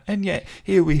for that, and yet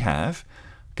here we have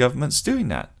governments doing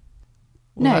that.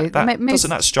 Well, doesn't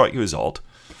that strike you as odd?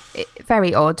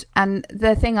 Very odd. And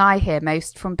the thing I hear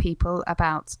most from people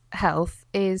about health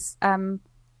is, I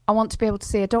want to be able to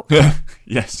see a doctor.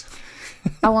 Yes.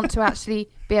 I want to actually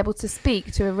be able to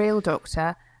speak to a real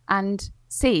doctor and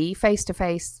see face to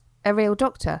face a real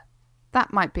doctor.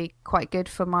 That might be quite good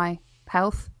for my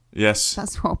health. Yes.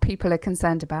 That's what people are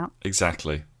concerned about.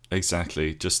 Exactly.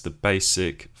 Just the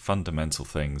basic fundamental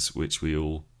things which we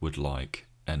all would like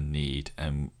and need,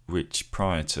 and which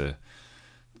prior to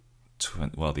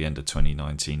the end of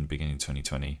 2019, beginning of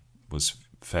 2020, was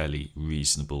fairly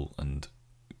reasonable, and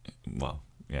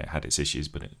it had its issues,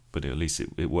 but at least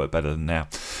it worked better than now.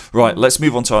 Right, let's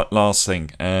move on to our last thing.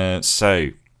 So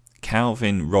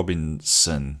Calvin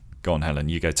Robinson. Go on, Helen,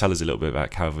 you go. Tell us a little bit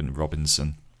about Calvin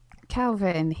Robinson.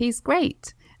 Calvin, he's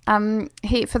great. For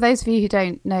those of you who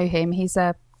don't know him, he's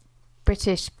a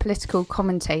British political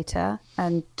commentator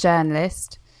and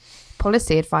journalist,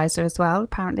 policy advisor as well,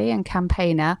 apparently, and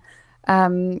campaigner.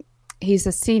 He's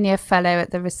a senior fellow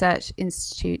at the Research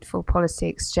Institute for Policy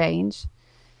Exchange.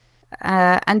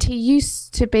 And he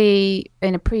used to be,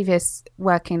 in a previous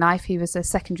working life, he was a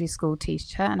secondary school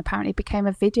teacher and apparently became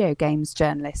a video games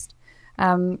journalist.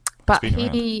 But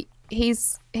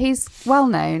he's well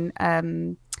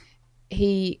known.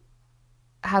 He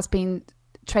has been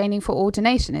training for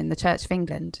ordination in the Church of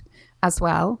England as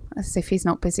well, as if he's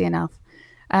not busy enough.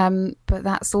 But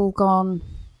that's all gone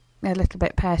a little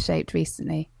bit pear-shaped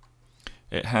recently.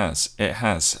 It has.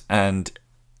 And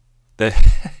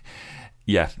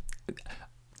yeah,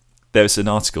 there's an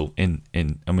article in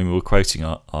I mean, we were quoting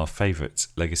our favourite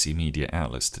legacy media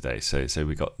outlets today. So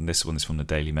we got this one is from the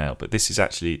Daily Mail, but this is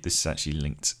actually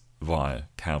linked via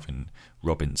Calvin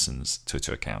Robinson's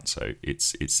Twitter account, so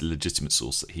it's a legitimate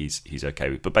source that he's okay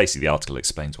with. But basically, the article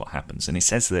explains what happens, and it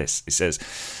says this: it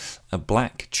says a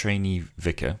black trainee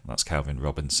vicar, that's Calvin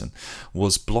Robinson,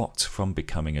 was blocked from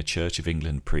becoming a Church of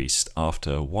England priest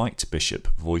after a white bishop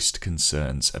voiced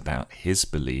concerns about his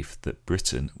belief that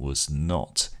Britain was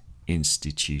not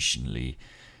institutionally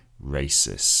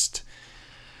racist.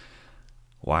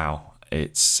 Wow,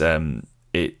 it's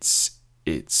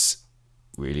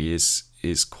really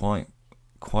is quite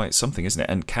something, isn't it?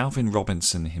 And Calvin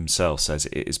Robinson himself says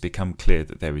it has become clear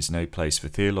that there is no place for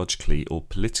theologically or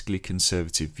politically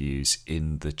conservative views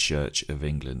in the Church of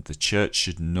England. The Church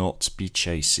should not be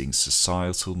chasing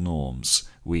societal norms.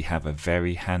 We have a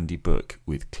very handy book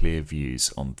with clear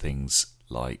views on things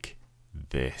like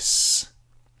this.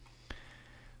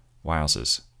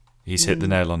 Wowzers. He's hit the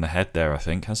nail on the head there, I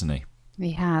think, hasn't he?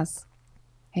 He has.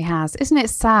 Isn't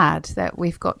it sad that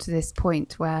we've got to this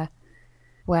point where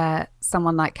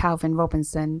someone like Calvin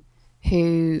Robinson,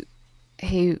 who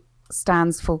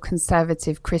stands for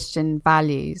conservative Christian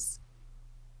values,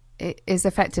 is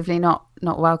effectively not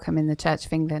welcome in the Church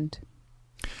of England?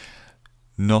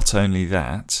 Not only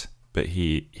that, but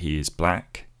he is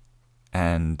black,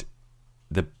 and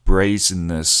the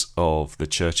brazenness of the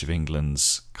Church of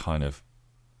England's kind of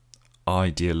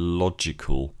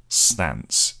ideological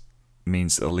stance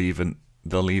means they'll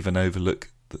even overlook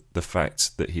the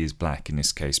fact that he is black in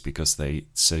this case, because they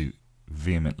so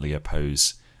vehemently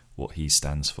oppose what he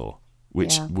stands for,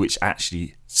 which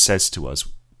actually says to us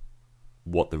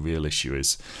what the real issue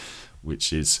is,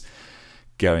 which is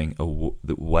going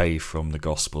away from the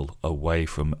gospel, away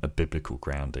from a biblical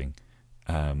grounding,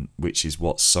 which is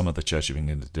what some of the Church of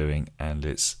England are doing, and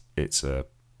it's a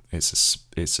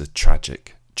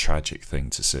tragic thing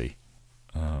to see.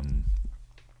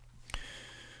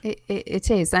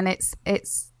 It is, and it's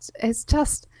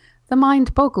just, the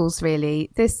mind boggles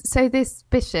really. This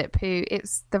bishop, who,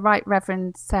 it's the Right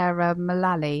Reverend Sarah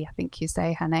Mullally, I think you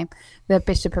say her name, the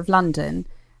Bishop of London,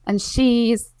 and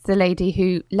she is the lady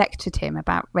who lectured him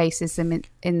about racism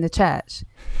in the church,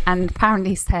 and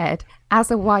apparently said,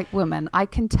 as a white woman, I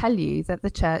can tell you that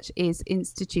the church is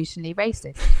institutionally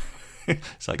racist.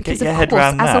 It's like, because get your head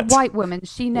around that. As a white woman,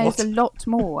 she knows a lot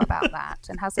more about that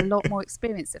and has a lot more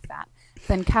experience of that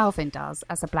than Calvin does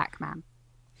as a black man.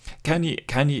 Can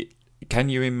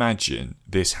you imagine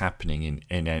this happening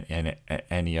in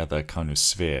any other kind of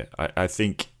sphere? I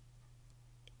think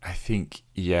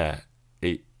yeah,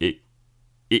 it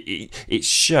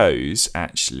shows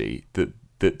actually that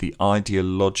the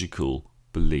ideological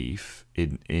belief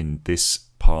in this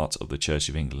part of the Church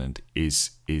of England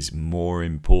is more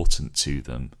important to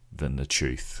them than the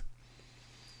truth,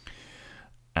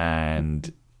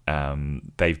 and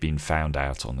they've been found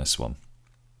out on this one.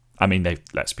 I mean,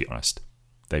 let's be honest,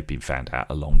 they've been found out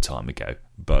a long time ago,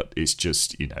 but it's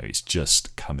just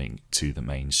coming to the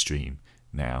mainstream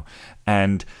now.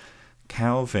 And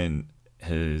Calvin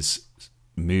has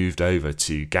moved over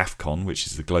to GAFCON, which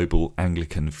is the Global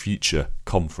Anglican Future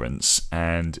Conference,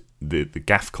 and the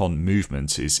GAFCON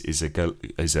movement is a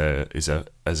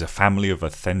family of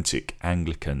authentic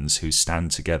Anglicans who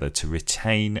stand together to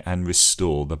retain and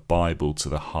restore the Bible to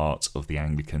the heart of the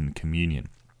Anglican communion.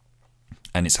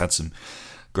 And it's had some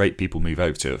great people move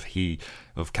over to it.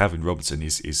 Calvin Robinson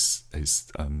is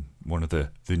one of the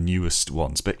newest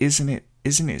ones. But isn't it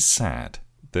sad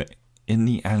that in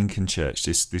the Anglican Church,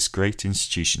 this great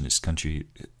institution this country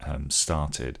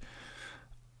started,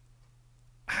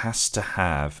 has to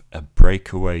have a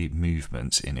breakaway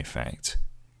movement in effect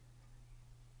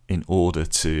in order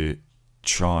to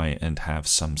try and have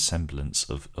some semblance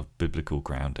of biblical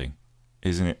grounding,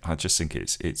 isn't it? I just think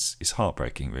it's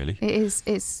heartbreaking, really. It is.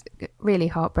 It's really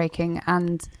heartbreaking,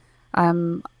 and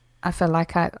I feel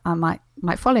like I might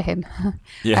follow him.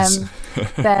 Yes.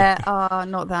 There are,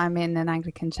 not that I'm in an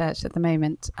Anglican church at the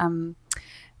moment.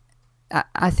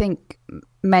 I think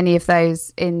many of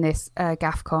those in this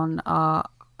GAFCON are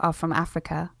from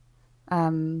Africa,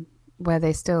 where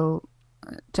they still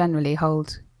generally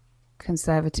hold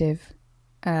conservative,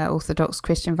 Orthodox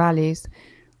Christian values.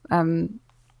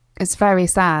 It's very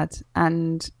sad,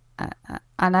 and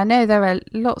I know there are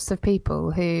lots of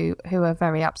people who are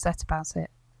very upset about it.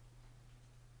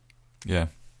 Yeah.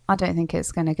 I don't think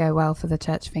it's going to go well for the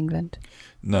Church of England.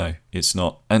 No, it's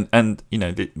not. And you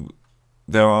know,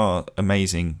 there are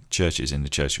amazing churches in the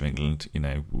Church of England. You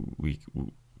know, we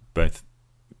both,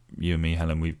 you and me,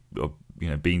 Helen, we've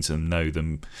been to them, know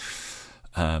them,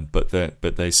 but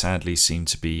they sadly seem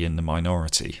to be in the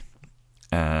minority.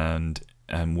 And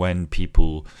when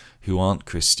people who aren't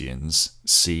Christians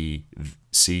see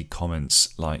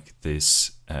comments like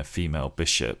this female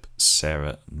bishop,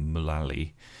 Sarah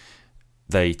Mullally,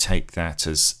 they take that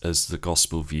as the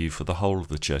gospel view for the whole of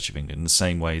the Church of England, in the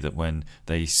same way that when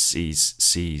they see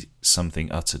something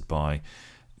uttered by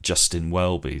Justin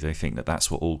Welby, they think that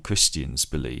that's what all Christians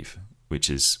believe, which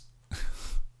is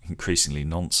increasingly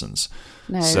nonsense.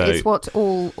 No, so, it's what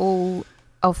all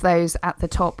of those at the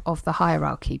top of the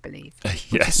hierarchy believe,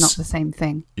 which yes. is not the same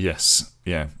thing. Yes,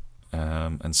 yeah.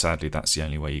 And sadly, that's the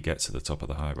only way you get to the top of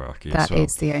the hierarchy. That as well.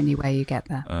 is the only way you get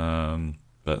there.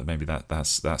 But maybe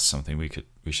that's something we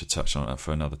should touch on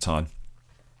for another time.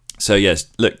 So yes,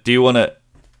 look, do you want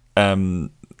to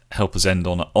help us end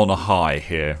on a high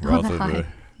here rather than?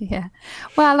 Yeah.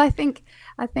 Well, I think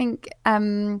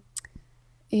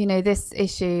this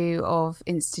issue of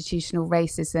institutional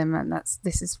racism, and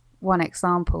this is one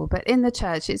example. But in the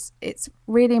church, it's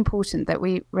really important that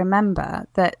we remember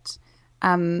that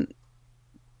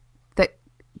that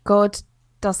God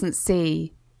doesn't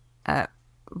see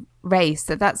race,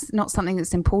 that's not something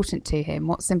that's important to him.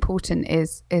 What's important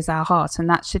is our heart, and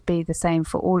that should be the same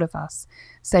for all of us.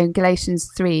 So in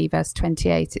Galatians 3 verse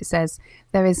 28 it says,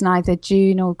 there is neither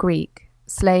Jew nor Greek,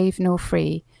 slave nor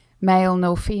free, male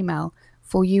nor female,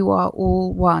 for you are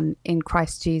all one in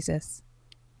Christ Jesus.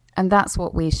 And that's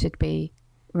what we should be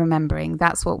remembering.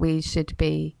 That's what we should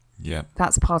be,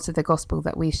 that's part of the gospel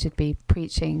that we should be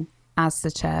preaching as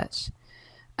the church.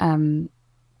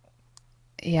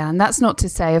 And that's not to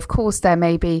say, of course, there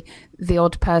may be the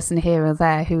odd person here or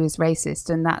there who is racist,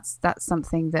 and that's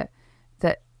something that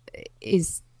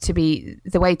is to be,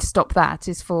 the way to stop that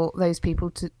is for those people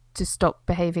to stop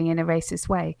behaving in a racist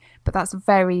way. But that's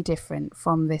very different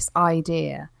from this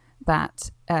idea that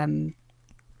the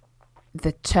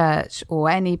church or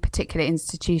any particular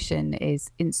institution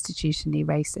is institutionally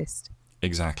racist.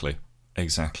 Exactly.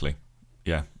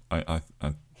 Yeah,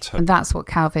 and that's what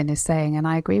Calvin is saying, and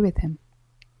I agree with him.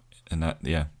 And that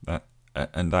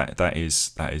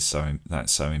is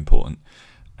so important.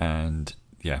 And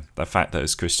the fact that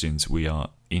as Christians we are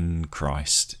in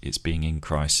Christ, it's being in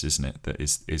Christ, isn't it, that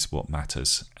is what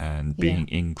matters. And being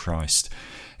in Christ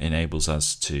enables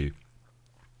us to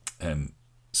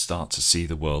start to see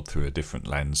the world through a different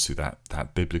lens, through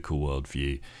that biblical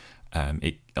worldview.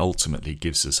 It ultimately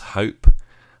gives us hope,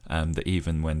 that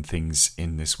even when things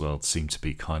in this world seem to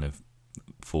be kind of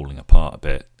falling apart a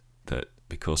bit, that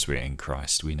because we're in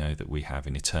Christ, we know that we have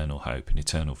an eternal hope, an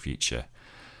eternal future,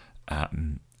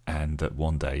 and that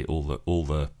one day all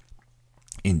the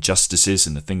injustices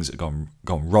and the things that have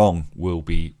gone wrong will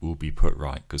be put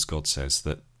right, because God says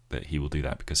that He will do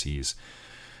that, because He is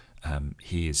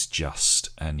just,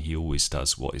 and He always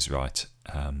does what is right.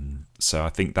 So I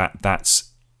think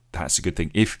that's a good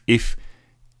thing.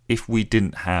 If we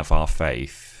didn't have our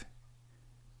faith,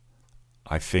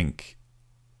 I think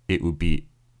it would be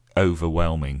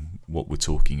overwhelming what we're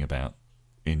talking about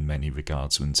in many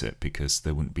regards, wouldn't it? Because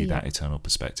there wouldn't be that eternal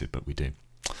perspective, but we do.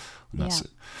 And that's it.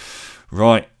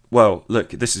 Right. Well, look,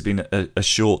 this has been a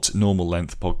short, normal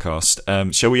length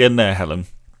podcast. Shall we end there, Helen?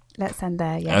 Let's end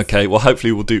there. Yes. Okay. Well,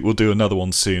 hopefully we'll do another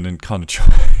one soon and kind of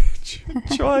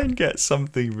try and get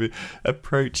something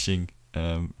approaching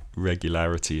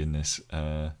regularity in this.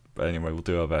 But anyway, we'll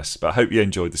do our best. But I hope you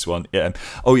enjoyed this one. Yeah.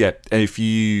 Oh yeah. If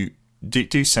you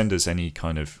do send us any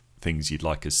kind of things you'd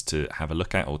like us to have a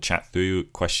look at or chat through,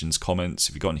 questions, comments.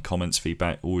 If you've got any comments,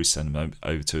 feedback, always send them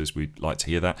over to us. We'd like to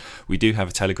hear that. We do have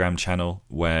a Telegram channel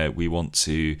where we want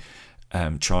to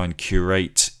try and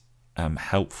curate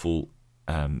helpful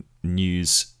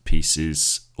news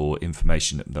pieces or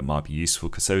information that might be useful,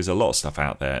 because there is a lot of stuff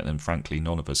out there, and frankly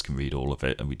none of us can read all of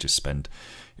it, and it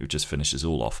just finishes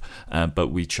all off. But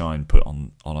we try and put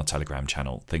on our Telegram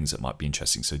channel things that might be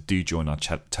interesting. So do join our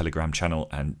Telegram channel,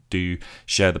 and do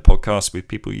share the podcast with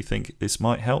people you think this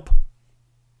might help.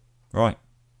 Right.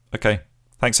 Okay.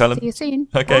 Thanks, Helen. See you soon.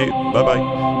 Okay.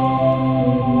 Bye-bye.